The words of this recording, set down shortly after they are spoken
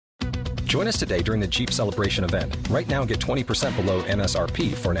Join us today during the Jeep Celebration event. Right now, get 20% below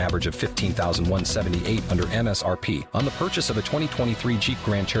MSRP for an average of $15,178 under MSRP on the purchase of a 2023 Jeep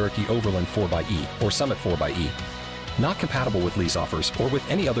Grand Cherokee Overland 4xE or Summit 4xE. Not compatible with lease offers or with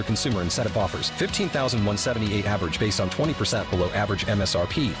any other consumer incentive offers. $15,178 average based on 20% below average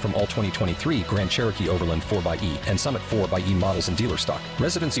MSRP from all 2023 Grand Cherokee Overland 4xE and Summit 4xE models in dealer stock.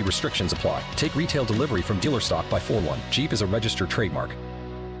 Residency restrictions apply. Take retail delivery from dealer stock by 4/1. Jeep is a registered trademark.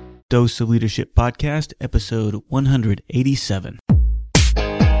 Dose of Leadership Podcast, episode 187.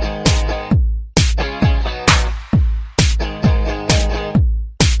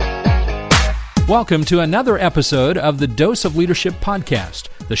 Welcome to another episode of the Dose of Leadership Podcast,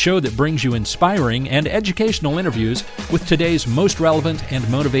 the show that brings you inspiring and educational interviews with today's most relevant and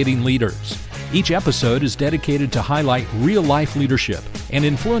motivating leaders. Each episode is dedicated to highlight real-life leadership and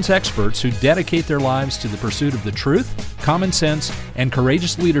influence experts who dedicate their lives to the pursuit of the truth, common sense, and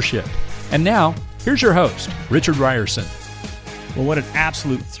courageous leadership. And now, here's your host, Richard Ryerson. Well, what an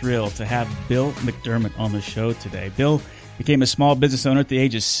absolute thrill to have Bill McDermott on the show today. Bill became a small business owner at the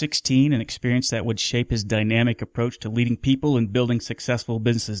age of 16, an experience that would shape his dynamic approach to leading people and building successful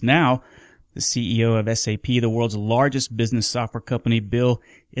businesses. Now, the CEO of SAP, the world's largest business software company, Bill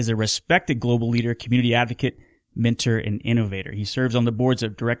is a respected global leader, community advocate, mentor, and innovator. He serves on the boards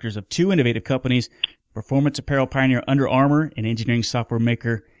of directors of two innovative companies, performance apparel pioneer Under Armour and engineering software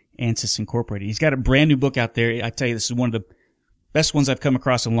maker Ansys Incorporated. He's got a brand new book out there. I tell you, this is one of the best ones I've come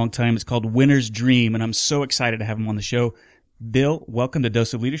across in a long time. It's called Winner's Dream, and I'm so excited to have him on the show. Bill, welcome to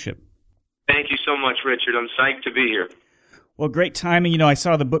Dose of Leadership. Thank you so much, Richard. I'm psyched to be here. Well, great timing. You know, I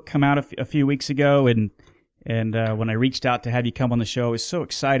saw the book come out a few weeks ago, and when I reached out to have you come on the show, I was so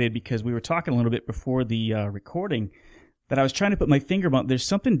excited because we were talking a little bit before the recording that I was trying to put my finger on. There's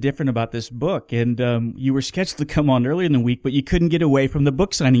something different about this book, and you were scheduled to come on earlier in the week, but you couldn't get away from the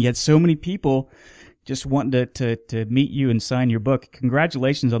book signing. You had so many people just wanting to meet you and sign your book.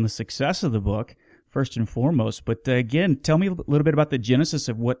 Congratulations on the success of the book, first and foremost. But again, tell me a little bit about the genesis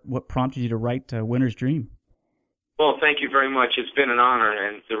of what prompted you to write Winner's Dream. Well, thank you very much. It's been an honor,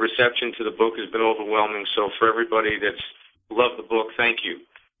 and the reception to the book has been overwhelming. So for everybody that's loved the book, thank you.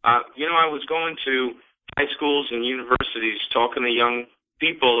 I was going to high schools and universities talking to young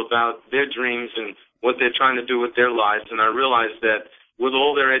people about their dreams and what they're trying to do with their lives, and I realized that with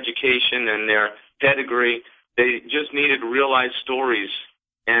all their education and their pedigree, they just needed real-life stories,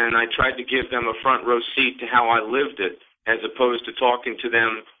 and I tried to give them a front-row seat to how I lived it, as opposed to talking to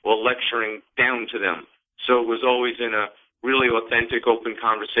them or lecturing down to them. So it was always in a really authentic, open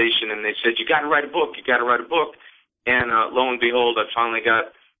conversation, and they said, you got to write a book, you got to write a book. And lo and behold, I finally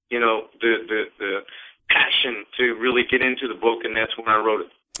got, the passion to really get into the book, and that's when I wrote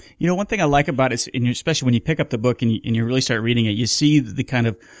it. You know, one thing I like about it, is, especially when you pick up the book and you really start reading it, you see the kind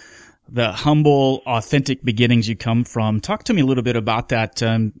of the humble, authentic beginnings you come from. Talk to me a little bit about that.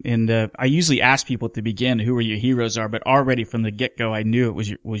 I usually ask people at the beginning who your heroes are, but already from the get-go, I knew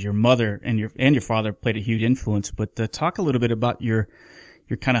it was your mother and your father played a huge influence. But talk a little bit about your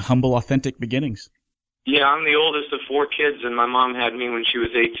kind of humble, authentic beginnings. Yeah, I'm the oldest of four kids, and my mom had me when she was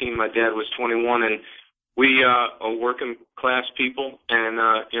 18. My dad was 21, and we are working class people, and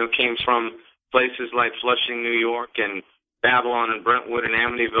came from places like Flushing, New York, and Babylon and Brentwood and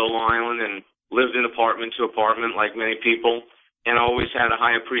Amityville, Long Island, and lived in apartment to apartment like many people, and always had a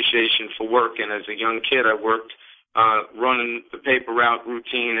high appreciation for work. And as a young kid, I worked running the paper route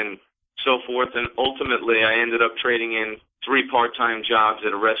routine and so forth, and ultimately I ended up trading in 3 part-time jobs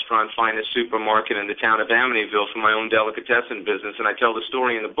at a restaurant finest supermarket in the town of Amityville for my own delicatessen business. And I tell the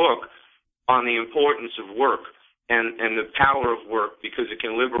story in the book on the importance of work and the power of work, because it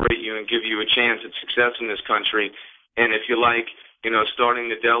can liberate you and give you a chance at success in this country. And if you like, starting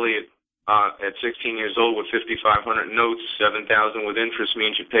the deli at 16 years old with 5,500 notes, 7,000 with interest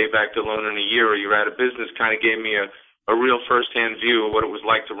means you pay back the loan in a year or you're out of business, kind of gave me a real first-hand view of what it was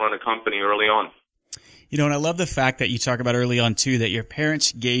like to run a company early on. And I love the fact that you talk about early on, too, that your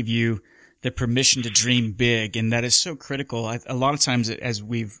parents gave you the permission to dream big, and that is so critical. A lot of times as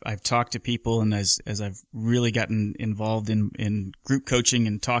I've talked to people and as I've really gotten involved in group coaching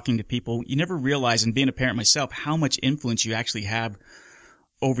and talking to people, you never realize, and being a parent myself, how much influence you actually have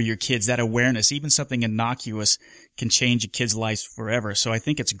over your kids. That awareness, even something innocuous, can change a kid's life forever. So I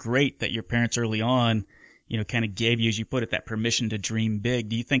think it's great that your parents early on, kind of gave you, as you put it, that permission to dream big.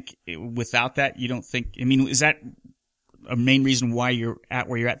 Do you think without that, is that a main reason why you're at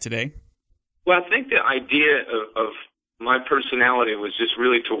where you're at today? Well, I think the idea of my personality was just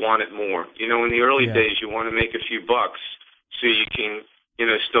really to want it more. In the early days, you want to make a few bucks so you can,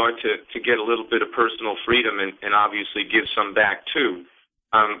 start to get a little bit of personal freedom and obviously give some back too.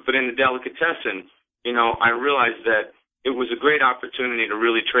 But in the delicatessen, I realized that it was a great opportunity to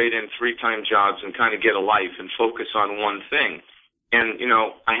really trade in 3-time jobs and kind of get a life and focus on one thing. And,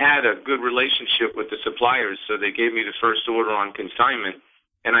 I had a good relationship with the suppliers, so they gave me the first order on consignment.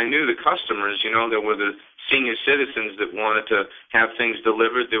 And I knew the customers, there were the senior citizens that wanted to have things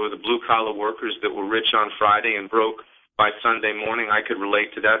delivered. There were the blue-collar workers that were rich on Friday and broke by Sunday morning. I could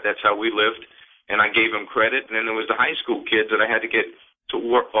relate to that. That's how we lived. And I gave them credit. And then there was the high school kids that I had to get to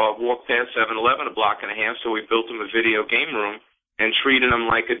walk past 7-Eleven a block and a half, so we built them a video game room and treated them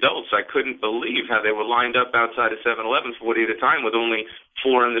like adults. I couldn't believe how they were lined up outside of 7-Eleven 40 at a time with only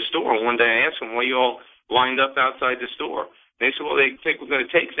 4 in the store. One day I asked them, why are you all lined up outside the store? They said, well, they think we're going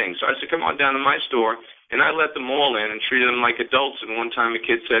to take things. So I said, come on down to my store. And I let them all in and treated them like adults. And one time a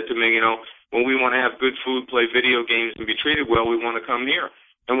kid said to me, when we want to have good food, play video games, and be treated well, we want to come here.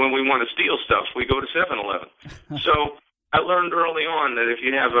 And when we want to steal stuff, we go to 7-Eleven. So I learned early on that if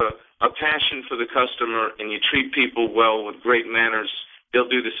you have a passion for the customer and you treat people well with great manners, they'll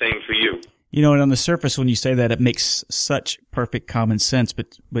do the same for you. And on the surface, when you say that, it makes such perfect common sense,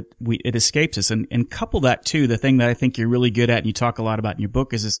 but it escapes us. And couple that too, the thing that I think you're really good at, and you talk a lot about in your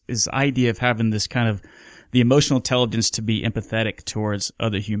book, is this idea of having this kind of the emotional intelligence to be empathetic towards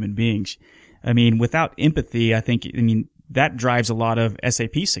other human beings. I mean, without empathy, that drives a lot of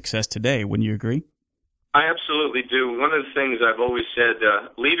SAP success today. Wouldn't you agree? I absolutely do. One of the things I've always said,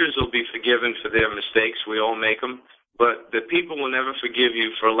 leaders will be forgiven for their mistakes. We all make them. But the people will never forgive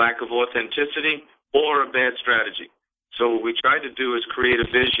you for a lack of authenticity or a bad strategy. So what we try to do is create a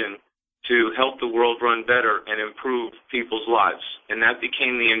vision to help the world run better and improve people's lives. And that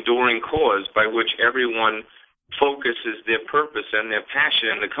became the enduring cause by which everyone focuses their purpose and their passion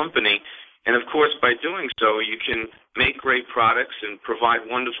in the company. And, of course, by doing so, you can make great products and provide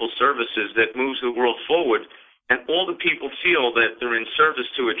wonderful services that moves the world forward. And all the people feel that they're in service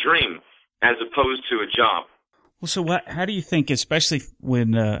to a dream as opposed to a job. Well, so how do you think, especially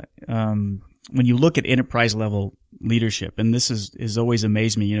when you look at enterprise level leadership, and this is always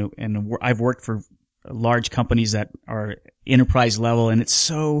amazed me, and I've worked for large companies that are enterprise level, and it's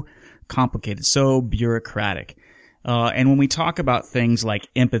so complicated, so bureaucratic. And when we talk about things like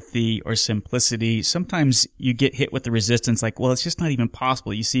empathy or simplicity, sometimes you get hit with the resistance like, well, it's just not even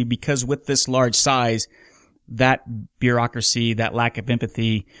possible. You see, because with this large size, that bureaucracy, that lack of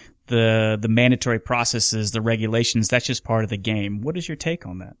empathy, the mandatory processes, the regulations, that's just part of the game. What is your take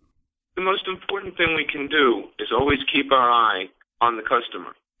on that? The most important thing we can do is always keep our eye on the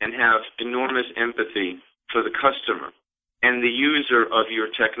customer and have enormous empathy for the customer and the user of your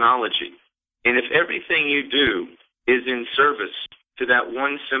technology. And if everything you do is in service to that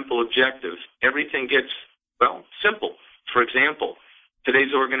one simple objective, everything gets, simple. For example,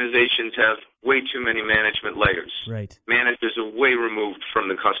 today's organizations have way too many management layers. Right. Managers are way removed from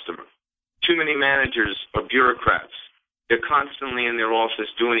the customer. Too many managers are bureaucrats. They're constantly in their office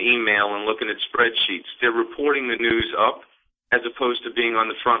doing email and looking at spreadsheets. They're reporting the news up as opposed to being on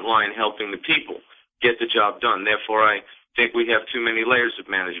the front line helping the people get the job done. Therefore, I think we have too many layers of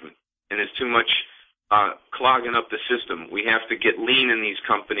management, and there's too much clogging up the system. We have to get lean in these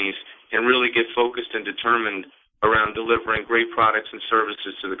companies and really get focused and determined around delivering great products and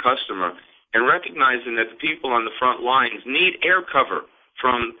services to the customer, and recognizing that the people on the front lines need air cover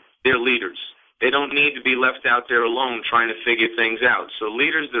from their leaders. They don't need to be left out there alone trying to figure things out. So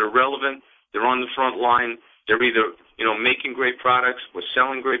leaders that are relevant, they're on the front line, they're either making great products or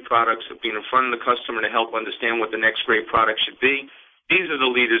selling great products or being in front of the customer to help understand what the next great product should be. These are the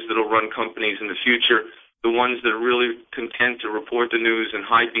leaders that will run companies in the future, the ones that are really content to report the news and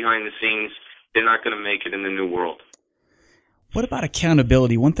hide behind the scenes. They're not going to make it in the new world. What about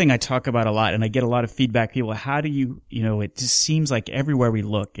accountability? One thing I talk about a lot, and I get a lot of feedback, people, how do you, it just seems like everywhere we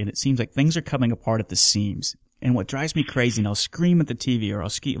look, and it seems like things are coming apart at the seams. And what drives me crazy, and I'll scream at the TV, or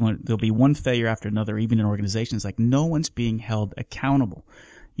there'll be one failure after another, even in organizations, like no one's being held accountable.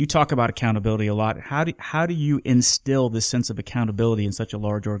 You talk about accountability a lot. How do you instill this sense of accountability in such a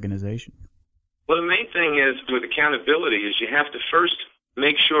large organization? Well, the main thing is with accountability is you have to first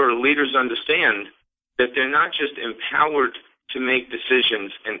make sure leaders understand that they're not just empowered to make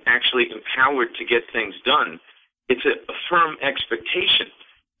decisions and actually empowered to get things done. It's a firm expectation,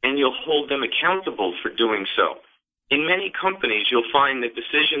 and you'll hold them accountable for doing so. In many companies, you'll find that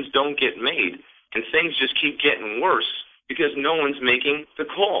decisions don't get made, and things just keep getting worse because no one's making the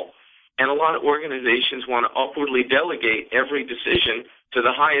call. And a lot of organizations want to upwardly delegate every decision to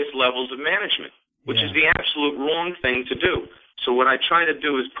the highest levels of management, which is the absolute wrong thing to do. So what I try to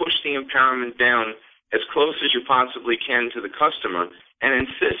do is push the empowerment down as close as you possibly can to the customer and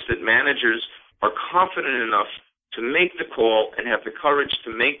insist that managers are confident enough to make the call and have the courage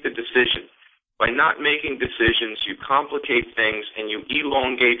to make the decision. By not making decisions, you complicate things and you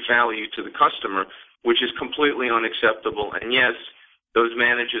elongate value to the customer, which is completely unacceptable. And yes, those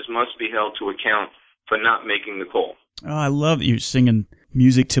managers must be held to account for not making the call. Oh, I love that you're singing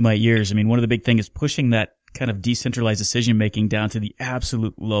music to my ears. I mean, one of the big things is pushing that kind of decentralized decision-making down to the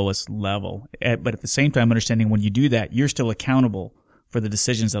absolute lowest level. But at the same time, understanding when you do that, you're still accountable for the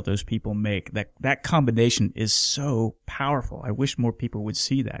decisions that those people make. That combination is so powerful. I wish more people would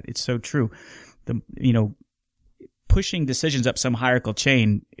see that. It's so true. Pushing decisions up some hierarchical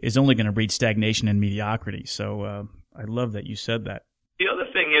chain is only going to breed stagnation and mediocrity. So I love that you said that. The other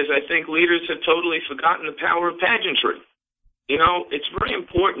thing is, I think leaders have totally forgotten the power of pageantry. It's very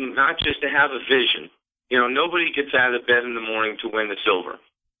important not just to have a vision. Nobody gets out of bed in the morning to win the silver.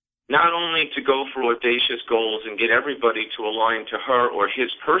 Not only to go for audacious goals and get everybody to align to her or his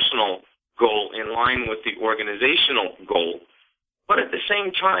personal goal in line with the organizational goal, but at the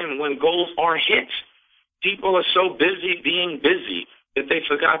same time, when goals are hit, people are so busy being busy that they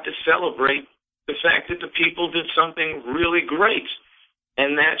forgot to celebrate the fact that the people did something really great.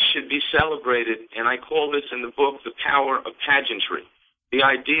 And that should be celebrated. And I call this in the book the power of pageantry. The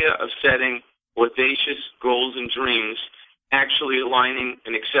idea of setting audacious goals and dreams, actually aligning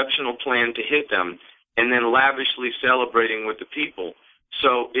an exceptional plan to hit them, and then lavishly celebrating with the people.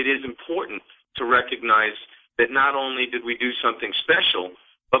 So it is important to recognize that not only did we do something special,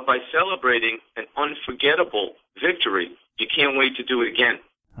 but by celebrating an unforgettable victory, you can't wait to do it again.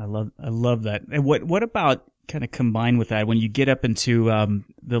 I love that. And what about kind of combined with that when you get up into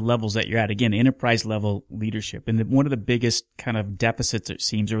the levels that you're at, again, enterprise level leadership, and one of the biggest kind of deficits, it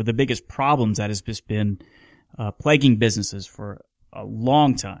seems, or the biggest problems that has just been plaguing businesses for a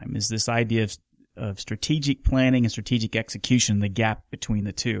long time is this idea of strategic planning and strategic execution, the gap between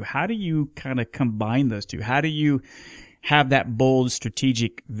the two. How do you kind of combine those two? How do you have that bold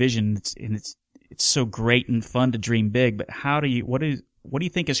strategic vision? It's so great and fun to dream big, but what do you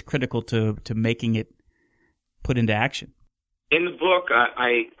think is critical to making it put into action? In the book,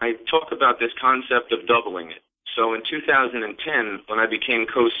 I talk about this concept of doubling it. So in 2010, when I became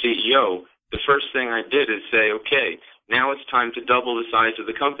co-CEO, the first thing I did is say, okay, now it's time to double the size of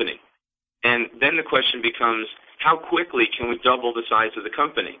the company. And then the question becomes, how quickly can we double the size of the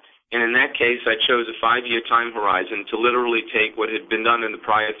company? And in that case, I chose a 5-year time horizon to literally take what had been done in the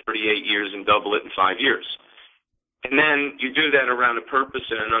prior 38 years and double it in 5 years. And then you do that around a purpose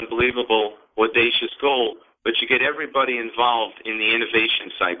and an unbelievable, audacious goal, but you get everybody involved in the innovation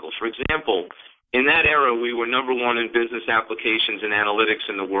cycle. For example, in that era, we were number one in business applications and analytics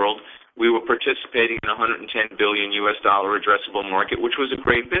in the world. We were participating in a $110 billion addressable market, which was a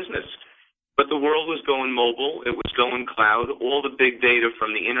great business. But the world was going mobile. It was going cloud. All the big data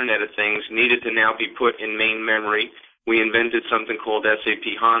from the Internet of Things needed to now be put in main memory. We invented something called SAP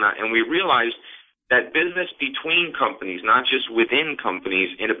HANA, and we realized that business between companies, not just within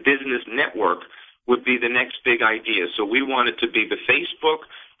companies, in a business network would be the next big idea. So we wanted to be the Facebook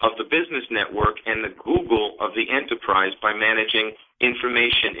of the business network and the Google of the enterprise by managing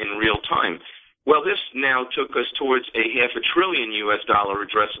information in real time. Well, this now took us towards a $500 billion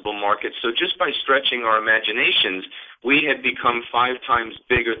addressable market. So just by stretching our imaginations, we had become 5 times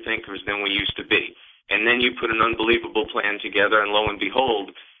bigger thinkers than we used to be. And then you put an unbelievable plan together, and lo and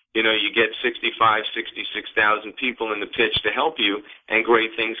behold, you get 66,000 people in the pitch to help you, and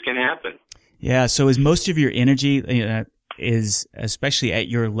great things can happen. Yeah. So is most of your energy is especially at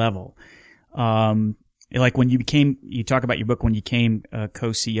your level? Like when you talk about your book when you became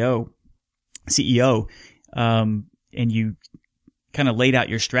CEO, and you kind of laid out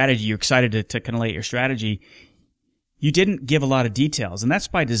your strategy. You're excited to kind of lay out your strategy. You didn't give a lot of details, and that's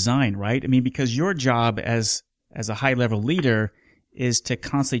by design, right? I mean, because your job as a high level leader is to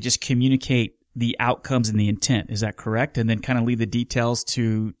constantly just communicate the outcomes and the intent. Is that correct? And then kind of leave the details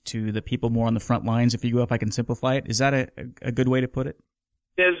to the people more on the front lines, if I can simplify it. Is that a good way to put it?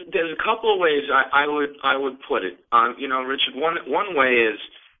 There's a couple of ways I would put it. Richard, one way is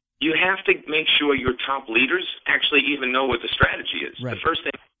you have to make sure your top leaders actually even know what the strategy is. Right. The first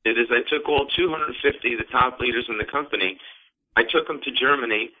thing I did is I took all 250 of the top leaders in the company. I took them to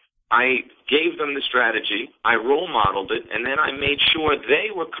Germany. I gave them the strategy, I role modeled it, and then I made sure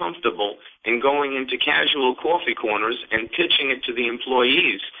they were comfortable in going into casual coffee corners and pitching it to the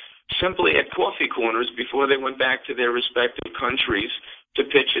employees simply at coffee corners before they went back to their respective countries to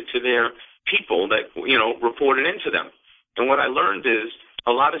pitch it to their people that, reported into them. And what I learned is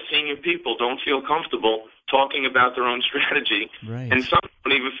a lot of senior people don't feel comfortable talking about their own strategy, right. And some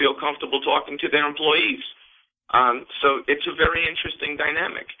don't even feel comfortable talking to their employees. So it's a very interesting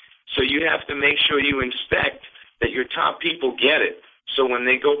dynamic. So you have to make sure you inspect that your top people get it. So when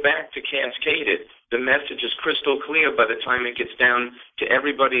they go back to cascade it, the message is crystal clear by the time it gets down to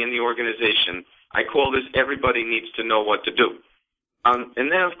everybody in the organization. I call this everybody needs to know what to do. And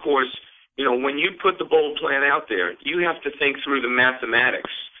then, of course, when you put the bold plan out there, you have to think through the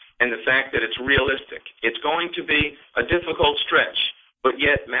mathematics and the fact that it's realistic. It's going to be a difficult stretch, but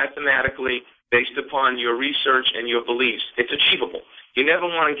yet mathematically, based upon your research and your beliefs, it's achievable. You never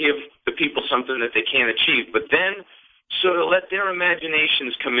want to give the people something that they can't achieve, but then sort of let their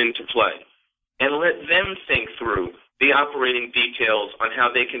imaginations come into play and let them think through the operating details on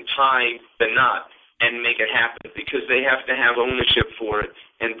how they can tie the knot and make it happen, because they have to have ownership for it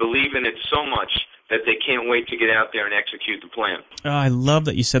and believe in it so much that they can't wait to get out there and execute the plan. Oh, I love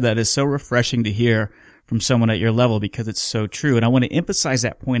that you said that. It's so refreshing to hear from someone at your level, because it's so true. And I want to emphasize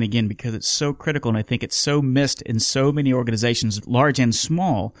that point again, because it's so critical, and I think it's so missed in so many organizations, large and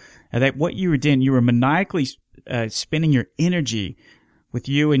small, that what you were doing, you were maniacally spending your energy with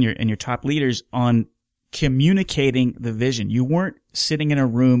you and your top leaders on communicating the vision. You weren't sitting in a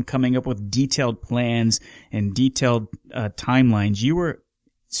room coming up with detailed plans and detailed timelines. You were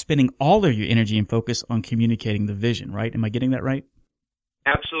spending all of your energy and focus on communicating the vision, right? Am I getting that right?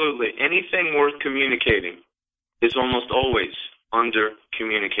 Absolutely. Anything worth communicating is almost always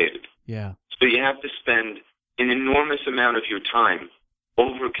under-communicated. Yeah. So you have to spend an enormous amount of your time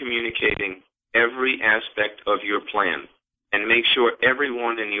over-communicating every aspect of your plan and make sure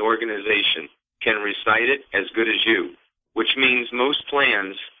everyone in the organization can recite it as good as you, which means most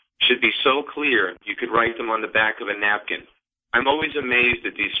plans should be so clear you could write them on the back of a napkin. I'm always amazed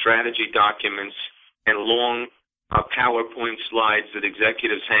at these strategy documents and long PowerPoint slides that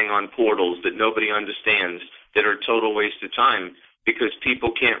executives hang on portals that nobody understands, that are a total waste of time because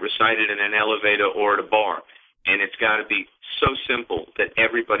people can't recite it in an elevator or at a bar. And it's got to be so simple that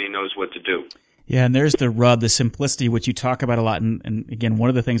everybody knows what to do. Yeah, and there's the rub, the simplicity, which you talk about a lot. And again, one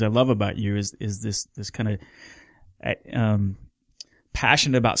of the things I love about you is this kind of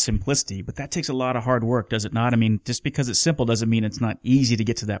passionate about simplicity, but that takes a lot of hard work, does it not? I mean, just because it's simple doesn't mean it's not easy to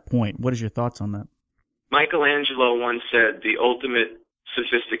get to that point. What is your thoughts on that? Michelangelo once said, the ultimate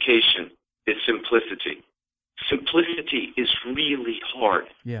sophistication is simplicity. Simplicity is really hard.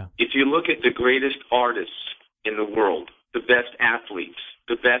 Yeah. If you look at the greatest artists in the world, the best athletes,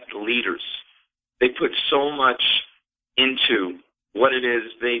 the best leaders, they put so much into what it is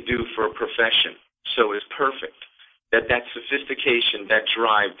they do for a profession. So it's perfect. That sophistication, that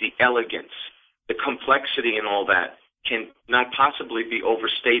drive, the elegance, the complexity and all that can not possibly be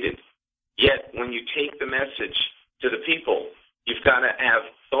overstated. Yet when you take the message to the people, you've got to have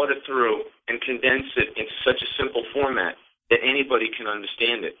thought it through and condense it into such a simple format that anybody can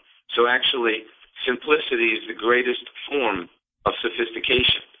understand it. So actually, simplicity is the greatest form of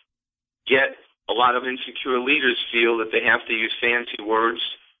sophistication. Yet a lot of insecure leaders feel that they have to use fancy words,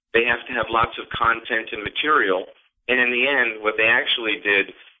 they have to have lots of content and material, and in the end, what they actually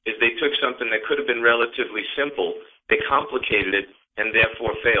did is they took something that could have been relatively simple, they complicated it, and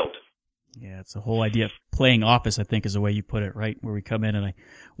therefore failed. Yeah, it's the whole idea of playing office, I think, is the way you put it, right? Where we come in and I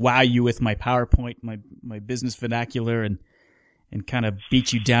wow you with my PowerPoint, my business vernacular, and kind of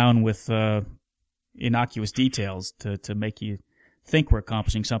beat you down with innocuous details to make you think we're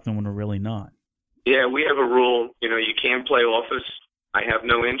accomplishing something when we're really not. Yeah, we have a rule, you can't play office. I have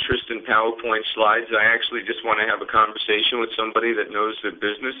no interest in PowerPoint slides. I actually just want to have a conversation with somebody that knows their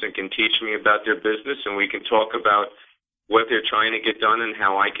business and can teach me about their business, and we can talk about what they're trying to get done and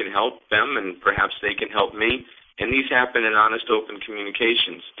how I can help them, and perhaps they can help me. And these happen in honest, open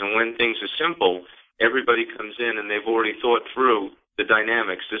communications. And when things are simple, everybody comes in and they've already thought through the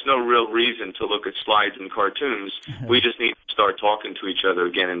dynamics. There's no real reason to look at slides and cartoons. We just need to start talking to each other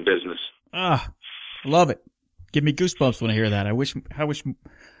again in business. Love it. Give me goosebumps when I hear that.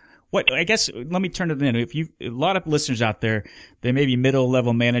 I guess, let me turn it in. A lot of listeners out there, they may be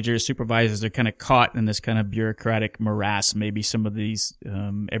middle-level managers, supervisors, they're kind of caught in this kind of bureaucratic morass. Maybe some of these,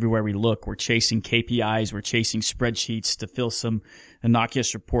 everywhere we look, we're chasing KPIs, we're chasing spreadsheets to fill some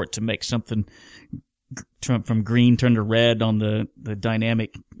innocuous report to make something from green turn to red on the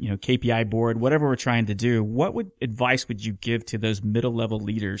dynamic, KPI board, whatever we're trying to do. What advice would you give to those middle-level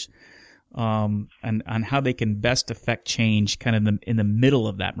leaders and on how they can best affect change kind of in the middle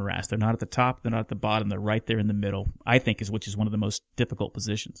of that morass? They're not at the top, they're not at the bottom, they're right there in the middle, I think, which is one of the most difficult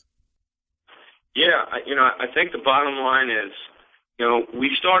positions. Yeah, I think the bottom line is,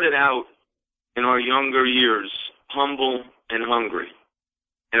 we started out in our younger years humble and hungry.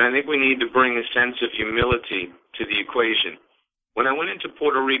 And I think we need to bring a sense of humility to the equation. When I went into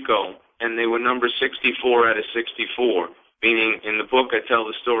Puerto Rico and they were number 64 out of 64, meaning in the book I tell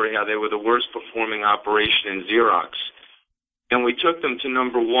the story how they were the worst performing operation in Xerox. And we took them to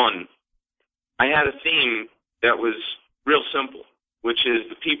number one. I had a theme that was real simple, which is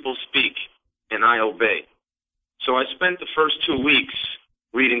the people speak and I obey. So I spent the first 2 weeks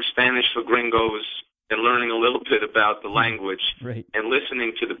reading Spanish for Gringos and learning a little bit about the language and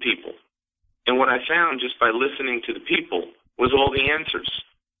listening to the people. And what I found just by listening to the people was all the answers.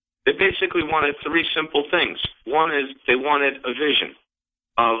 They basically wanted three simple things. One is they wanted a vision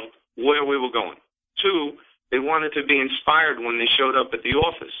of where we were going. Two, they wanted to be inspired when they showed up at the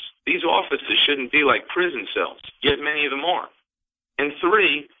office. These offices shouldn't be like prison cells, yet many of them are. And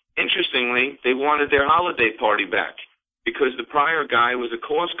three, interestingly, they wanted their holiday party back because the prior guy was a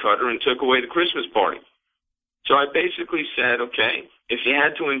cost cutter and took away the Christmas party. So I basically said, okay, if you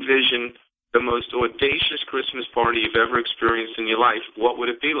had to envision the most audacious Christmas party you've ever experienced in your life, what would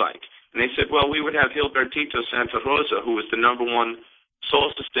it be like? And they said, well, we would have Gilbertito Santa Rosa, who was the number one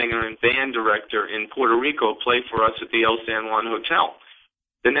salsa singer and band director in Puerto Rico, play for us at the El San Juan Hotel.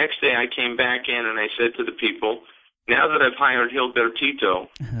 The next day I came back in and I said to the people, now that I've hired Gilbertito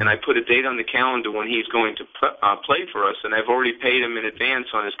and I put a date on the calendar when he's going to play for us and I've already paid him in advance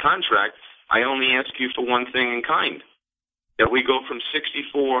on his contract, I only ask you for one thing in kind, that we go from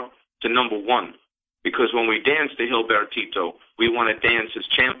 64 to number one, because when we dance to Gilbertito, we want to dance as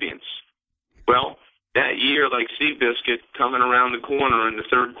champions. Well, that year, like Seabiscuit, coming around the corner in the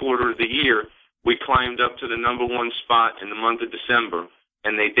third quarter of the year, we climbed up to the number one spot in the month of December,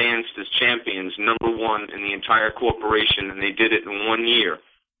 and they danced as champions, number one in the entire corporation, and they did it in 1 year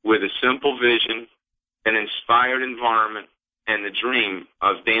with a simple vision, an inspired environment, and the dream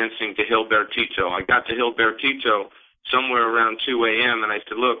of dancing to Gilbertito. I got to Gilbertito somewhere around 2 a.m., and I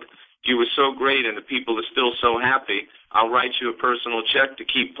said, look, you were so great and the people are still so happy, I'll write you a personal check to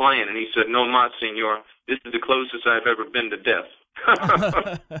keep playing. And he said, no mas, senor, this is the closest I've ever been to death.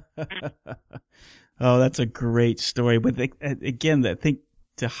 Oh, that's a great story. But again, I think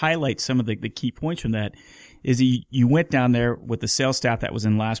to highlight some of the key points from that is you went down there with the sales staff that was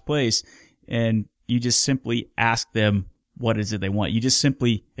in last place and you just simply asked them what is it they want. You just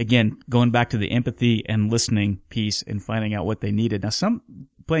simply, again, going back to the empathy and listening piece and finding out what they needed. Now,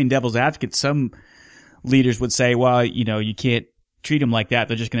 playing devil's advocate, some leaders would say, well, you can't treat them like that.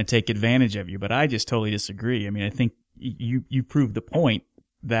 They're just going to take advantage of you. But I just totally disagree. I mean, I think you proved the point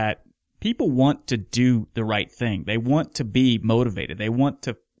that people want to do the right thing. They want to be motivated. They want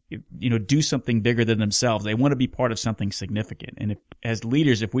to, do something bigger than themselves. They want to be part of something significant. And as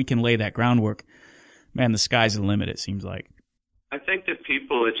leaders, if we can lay that groundwork, man, the sky's the limit, it seems like. I think that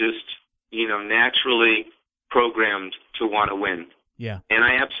people are just, naturally programmed to want to win. Yeah. And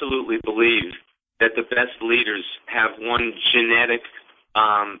I absolutely believe that the best leaders have one genetic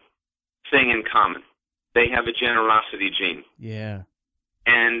thing in common. They have a generosity gene. Yeah.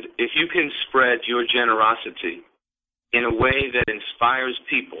 And if you can spread your generosity in a way that inspires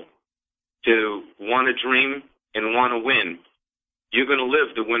people to want to dream and want to win, you're going to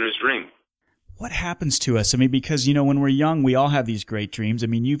live the winner's dream. What happens to us? I mean, because, when we're young, we all have these great dreams. I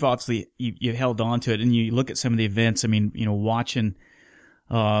mean, you've obviously, you held on to it and you look at some of the events, I mean, watching,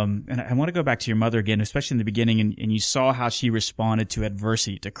 and I want to go back to your mother again, especially in the beginning, and you saw how she responded to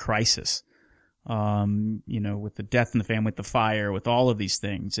adversity, to crisis, with the death in the family, with the fire, with all of these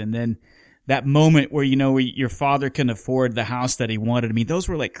things. And then that moment where, your father couldn't afford the house that he wanted. I mean, those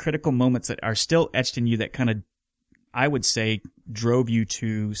were like critical moments that are still etched in you that kind of, I would say, drove you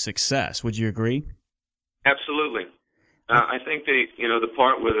to success. Would you agree? Absolutely. I think the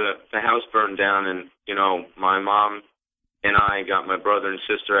part where the house burned down and, my mom and I got my brother and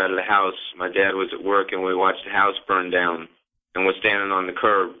sister out of the house. My dad was at work and we watched the house burn down and we're standing on the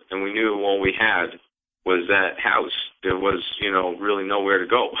curb and we knew all we had was that house. There was, really nowhere to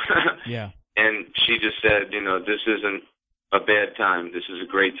go. Yeah. And she just said, this isn't a bad time. This is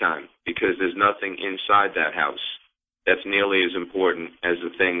a great time because there's nothing inside that house that's nearly as important as the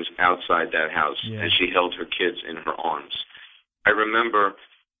things outside that house. Yeah. And she held her kids in her arms. I remember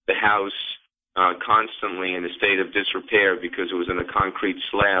the house constantly in a state of disrepair because it was in a concrete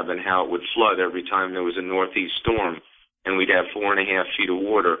slab and how it would flood every time there was a northeast storm. And we'd have 4.5 feet of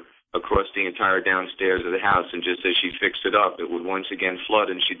water across the entire downstairs of the house. And just as she fixed it up, it would once again flood.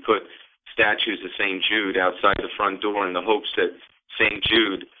 And she'd put statues of St. Jude outside the front door in the hopes that St.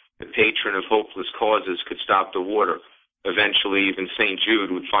 Jude, the patron of hopeless causes, could stop the water. Eventually, even St.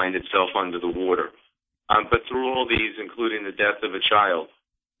 Jude would find itself under the water. But through all these, including the death of a child,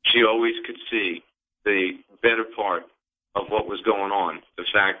 she always could see the better part of what was going on, the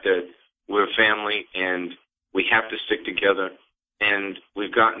fact that we're a family and we have to stick together and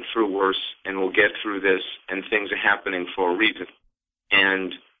we've gotten through worse, and we'll get through this, and things are happening for a reason.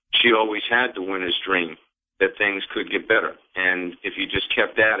 And she always had the winner's dream that things could get better. And if you just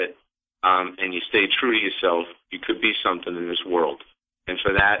kept at it and you stayed true to yourself, you could be something in this world. And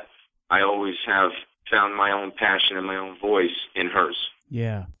for that, I always have found my own passion and my own voice in hers.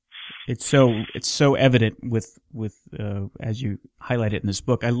 Yeah. It's so evident with as you highlight it in this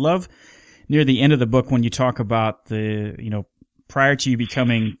book. I love near the end of the book when you talk about prior to you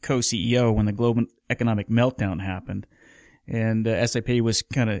becoming co-CEO, when the global economic meltdown happened, and SAP was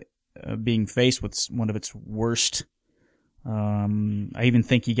kind of being faced with one of its worst. I even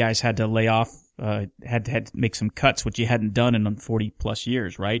think you guys had to lay off, had to make some cuts, which you hadn't done in 40 plus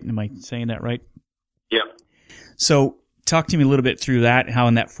years, right? Am I saying that right? Yeah. So talk to me a little bit through that, how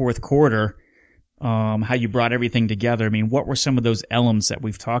in that fourth quarter, how you brought everything together. I mean, what were some of those elements that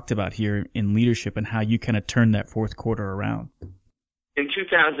we've talked about here in leadership, and how you kind of turned that fourth quarter around? In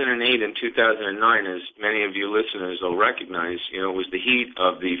 2008 and 2009, as many of you listeners will recognize, it was the heat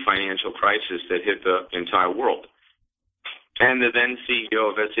of the financial crisis that hit the entire world. And the then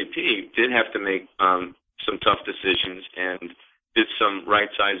CEO of SAP did have to make some tough decisions and did some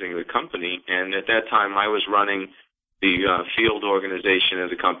right-sizing of the company. And at that time, I was running the field organization of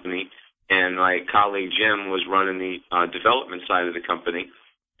the company, and my colleague Jim was running the development side of the company.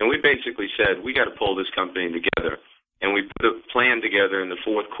 And we basically said, we got to pull this company together. And we put a plan together in the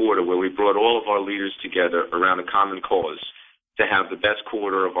fourth quarter where we brought all of our leaders together around a common cause to have the best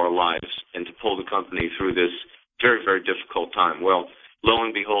quarter of our lives and to pull the company through this very, very difficult time. Well, lo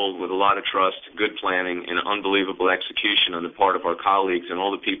and behold, with a lot of trust, good planning, and unbelievable execution on the part of our colleagues and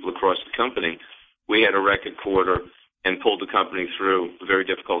all the people across the company, we had a record quarter and pulled the company through a very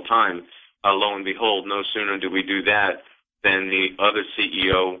difficult time. Lo and behold, no sooner did we do that than the other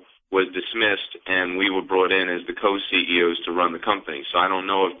CEO was dismissed, and we were brought in as the co-CEOs to run the company. So I don't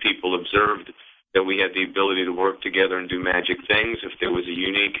know if people observed that we had the ability to work together and do magic things, if there was a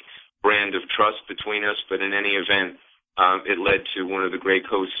unique brand of trust between us, but in any event, it led to one of the great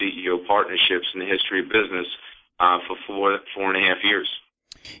co-CEO partnerships in the history of business for 4.5 years.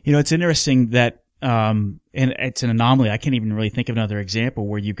 It's interesting that, and it's an anomaly. I can't even really think of another example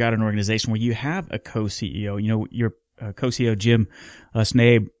where you've got an organization where you have a co-CEO. Your co-CEO Jim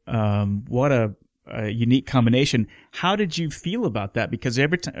Snabe, what a unique combination. How did you feel about that? Because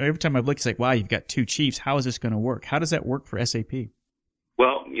every time I've looked, it's like, wow, you've got two chiefs. How is this going to work? How does that work for SAP?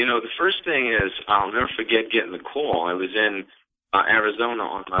 Well, the first thing is I'll never forget getting the call. I was in Arizona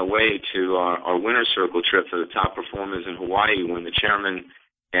on my way to our Winter Circle trip for the top performers in Hawaii when the chairman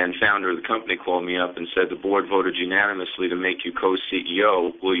and founder of the company called me up and said, the board voted unanimously to make you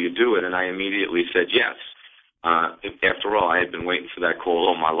co-CEO. Will you do it? And I immediately said yes. After all, I had been waiting for that call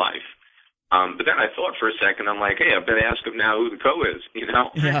all my life. But then I thought for a second, I'm like, hey, I better ask him now who the co is,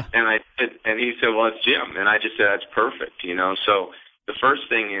 Yeah. And he said, well, it's Jim. And I just said, that's perfect, So the first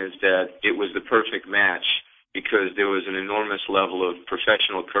thing is that it was the perfect match because there was an enormous level of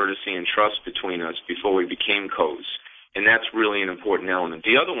professional courtesy and trust between us before we became co's. And that's really an important element.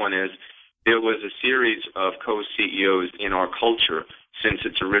 The other one is there was a series of co-CEOs in our culture since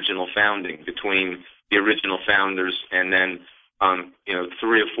its original founding between the original founders and then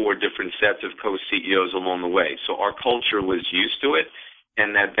 3 or 4 different sets of co-CEOs along the way. So our culture was used to it,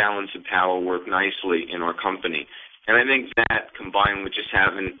 and that balance of power worked nicely in our company. And I think that, combined with just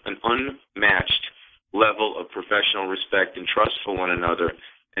having an unmatched level of professional respect and trust for one another,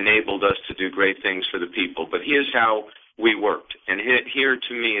 enabled us to do great things for the people. But here's how we worked. And here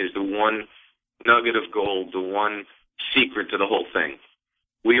to me is the one nugget of gold, the one secret to the whole thing.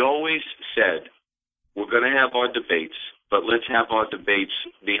 We always said, we're going to have our debates, but let's have our debates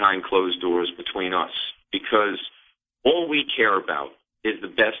behind closed doors between us, because all we care about is the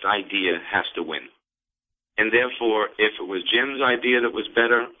best idea has to win. And therefore, if it was Jim's idea that was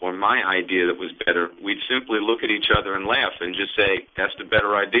better or my idea that was better, we'd simply look at each other and laugh and just say, that's the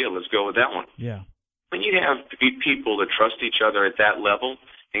better idea, let's go with that one. Yeah. When you have people that trust each other at that level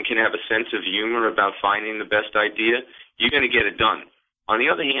and can have a sense of humor about finding the best idea, you're going to get it done. On the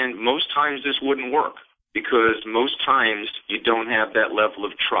other hand, most times this wouldn't work because most times you don't have that level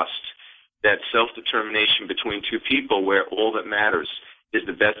of trust, that self-determination between two people where all that matters is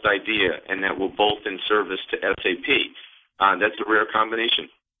the best idea and that we're both in service to SAP. That's a rare combination.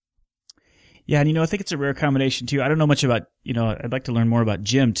 Yeah, and I think it's a rare combination too. I don't know much about, I'd like to learn more about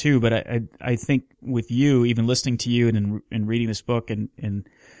Jim too, but I think with you, even listening to you and reading this book and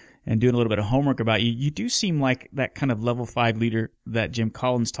doing a little bit of homework about you, you do seem like that kind of level 5 leader that Jim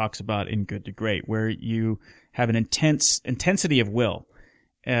Collins talks about in Good to Great, where you have an intensity of will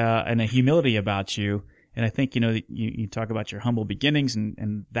and a humility about you, And I think, you talk about your humble beginnings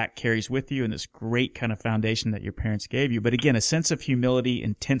and that carries with you and this great kind of foundation that your parents gave you. But again, a sense of humility,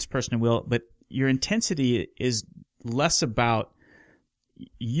 intense personal will, but your intensity is less about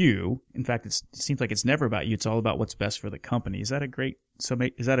you. In fact, it seems like it's never about you. It's all about what's best for the company. Is that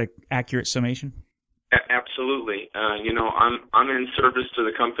an accurate summation? Absolutely. I'm in service to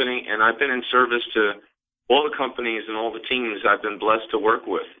the company, and I've been in service to all the companies and all the teams I've been blessed to work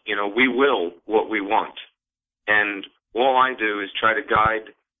with. We will what we want. And all I do is try to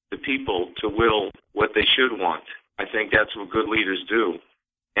guide the people to will what they should want. I think that's what good leaders do.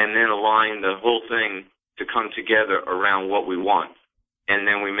 And then align the whole thing to come together around what we want. And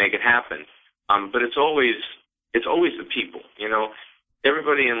then we make it happen. But it's always the people.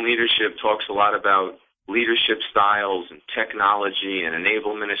 Everybody in leadership talks a lot about leadership styles and technology and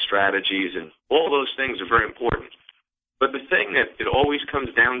enablement of strategies, and all those things are very important. But the thing that it always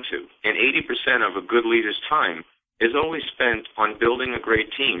comes down to, and 80% of a good leader's time is always spent on building a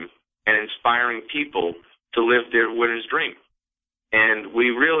great team and inspiring people to live their winner's dream. And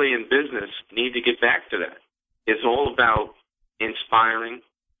we really in business need to get back to that. It's all about inspiring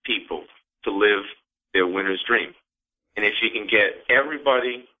people to live their winner's dream. And if you can get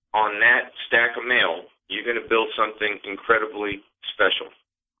everybody on that stack of mail, you're going to build something incredibly special.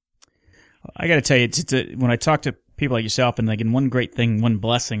 I got to tell you, when I talk to people like yourself, and again, one great thing, one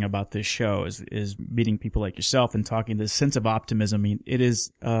blessing about this show is meeting people like yourself and talking this sense of optimism. I mean, it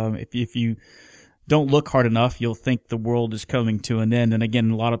is, if you don't look hard enough, you'll think the world is coming to an end. And again,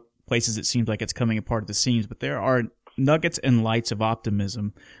 in a lot of places, it seems like it's coming apart at the seams, but there are nuggets and lights of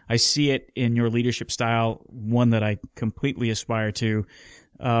optimism. I see it in your leadership style, one that I completely aspire to.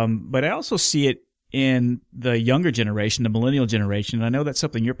 But I also see it in the younger generation, the millennial generation. And I know that's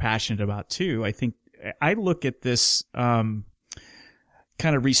something you're passionate about too. I think I look at this, kind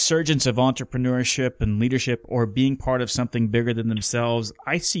of resurgence of entrepreneurship and leadership, or being part of something bigger than themselves.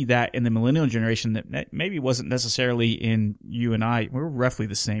 I see that in the millennial generation that maybe wasn't necessarily in you and I. We're roughly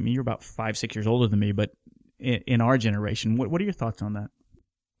the same. You're about 5-6 years older than me, but in our generation, what are your thoughts on that?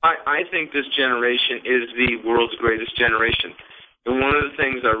 I think this generation is the world's greatest generation. And one of the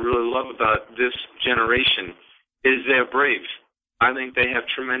things I really love about this generation is they're brave. I think they have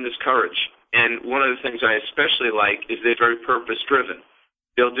tremendous courage. And one of the things I especially like is they're very purpose-driven.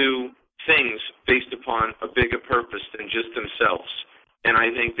 They'll do things based upon a bigger purpose than just themselves. And I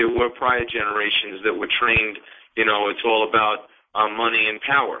think there were prior generations that were trained, it's all about money and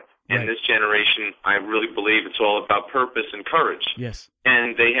power. And this generation, I really believe it's all about purpose and courage. Yes.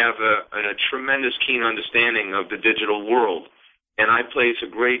 And they have a tremendous keen understanding of the digital world. And I place a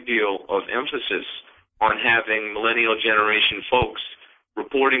great deal of emphasis on having millennial generation folks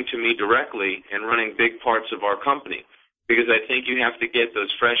reporting to me directly and running big parts of our company, because I think you have to get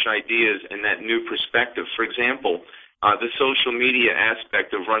those fresh ideas and that new perspective. For example, the social media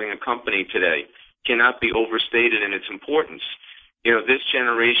aspect of running a company today cannot be overstated in its importance. This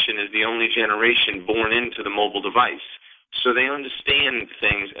generation is the only generation born into the mobile device. So they understand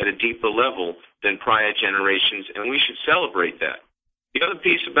things at a deeper level than prior generations, and we should celebrate that. The other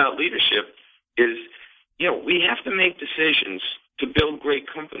piece about leadership is, we have to make decisions to build great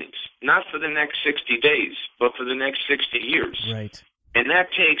companies, not for the next 60 days, but for the next 60 years. Right. And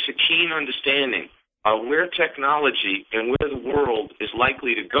that takes a keen understanding of where technology and where the world is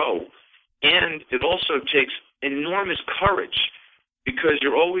likely to go. And it also takes enormous courage, because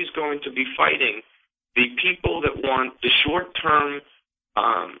you're always going to be fighting the people that want the short-term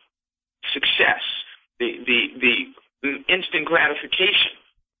success, the instant gratification.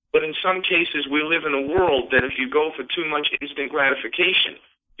 But in some cases, we live in a world that if you go for too much instant gratification,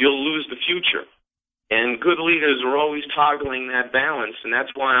 you'll lose the future. And good leaders are always toggling that balance, and that's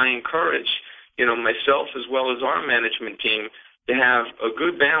why I encourage, myself as well as our management team to have a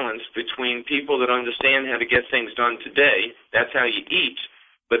good balance between people that understand how to get things done today. That's how you eat,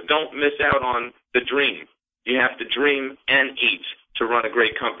 but don't miss out on the dream. You have to dream and eat to run a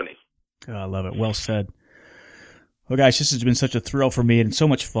great company. Oh, I love it. Well said. Well, guys, this has been such a thrill for me and so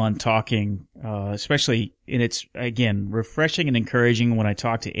much fun talking, especially in its, again, refreshing and encouraging when I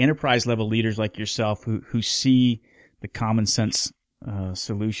talk to enterprise-level leaders like yourself who see the common sense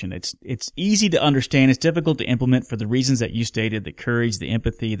solution. It's easy to understand. It's difficult to implement for the reasons that you stated: the courage, the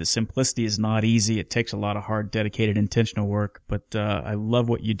empathy, the simplicity is not easy. It takes a lot of hard, dedicated, intentional work. But I love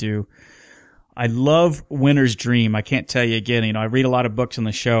what you do. I love Winner's Dream. I can't tell you again. I read a lot of books on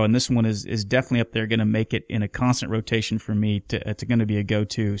the show, and this one is definitely up there, going to make it in a constant rotation for me. It's going to be a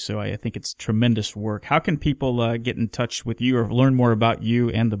go-to. So I think it's tremendous work. How can people get in touch with you or learn more about you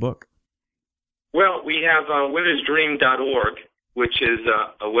and the book? Well, we have winnersdream.org. which is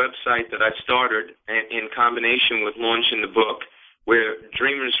a website that I started in combination with launching the book, where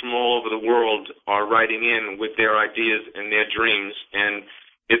dreamers from all over the world are writing in with their ideas and their dreams. And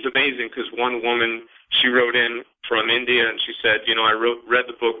it's amazing because one woman, she wrote in from India, and she said, I read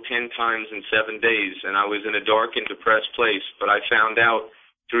the book 10 times in 7 days, and I was in a dark and depressed place, but I found out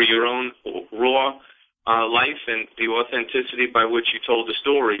through your own raw life and the authenticity by which you told the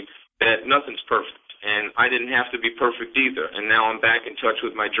story that nothing's perfect. And I didn't have to be perfect either, and now I'm back in touch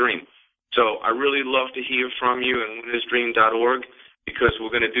with my dream. So I really love to hear from you and winnersdream.org, because we're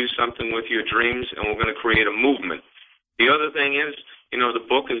going to do something with your dreams, and we're going to create a movement. The other thing is, the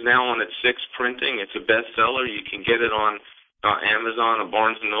book is now on its 6th printing. It's a bestseller. You can get it on Amazon or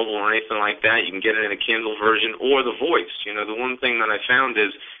Barnes & Noble or anything like that. You can get it in a Kindle version or The Voice. The one thing that I found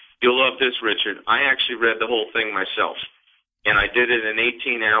is, you'll love this, Richard. I actually read the whole thing myself, and I did it in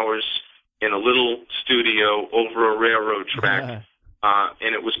 18 hours in a little studio over a railroad track.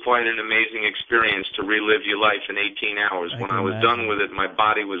 And it was quite an amazing experience to relive your life in 18 hours. When I was done with it, my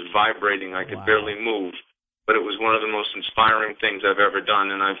body was vibrating. I could barely move. But it was one of the most inspiring things I've ever done,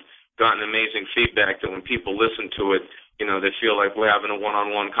 and I've gotten amazing feedback that when people listen to it, they feel like we're having a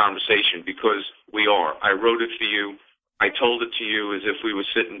one-on-one conversation, because we are. I wrote it for you. I told it to you as if we were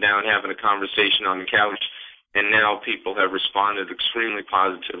sitting down having a conversation on the couch, and now people have responded extremely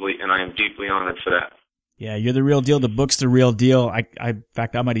positively, and I am deeply honored for that. Yeah, you're the real deal. The book's the real deal. In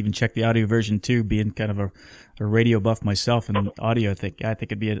fact, I might even check the audio version too, being kind of a radio buff myself, and audio. I think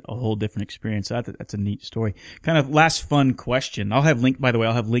it'd be a whole different experience. That's a neat story. Kind of last fun question. By the way,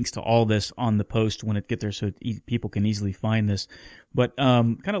 I'll have links to all this on the post when it gets there, so people can easily find this. But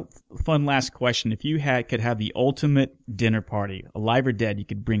kind of fun last question. If you could have the ultimate dinner party, alive or dead, you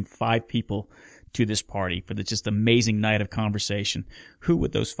could bring 5 people to this party for this just amazing night of conversation. Who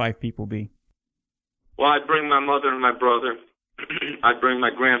would those 5 people be? Well, I'd bring my mother and my brother. I'd bring my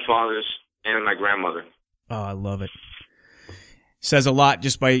grandfathers and my grandmother. Oh, I love it. Says a lot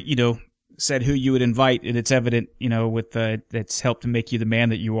just by, said who you would invite, and it's evident, that's helped to make you the man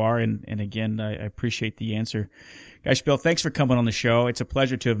that you are. And again, I appreciate the answer. Guys, Bill, thanks for coming on the show. It's a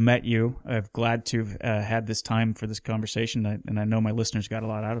pleasure to have met you. I'm glad to have had this time for this conversation, and I know my listeners got a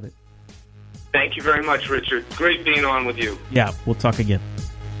lot out of it. Thank you very much, Richard. Great being on with you. Yeah, we'll talk again.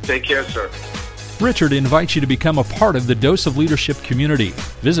 Take care, sir. Richard invites you to become a part of the Dose of Leadership community.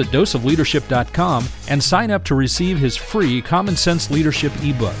 Visit doseofleadership.com and sign up to receive his free Common Sense Leadership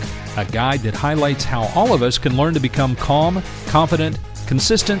ebook, a guide that highlights how all of us can learn to become calm, confident,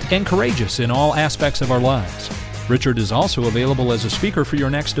 consistent, and courageous in all aspects of our lives. Richard is also available as a speaker for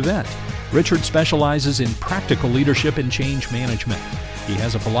your next event. Richard specializes in practical leadership and change management. He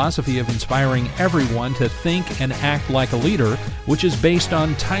has a philosophy of inspiring everyone to think and act like a leader, which is based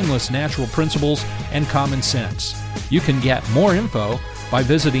on timeless natural principles and common sense. You can get more info by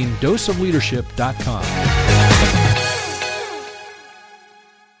visiting doseofleadership.com.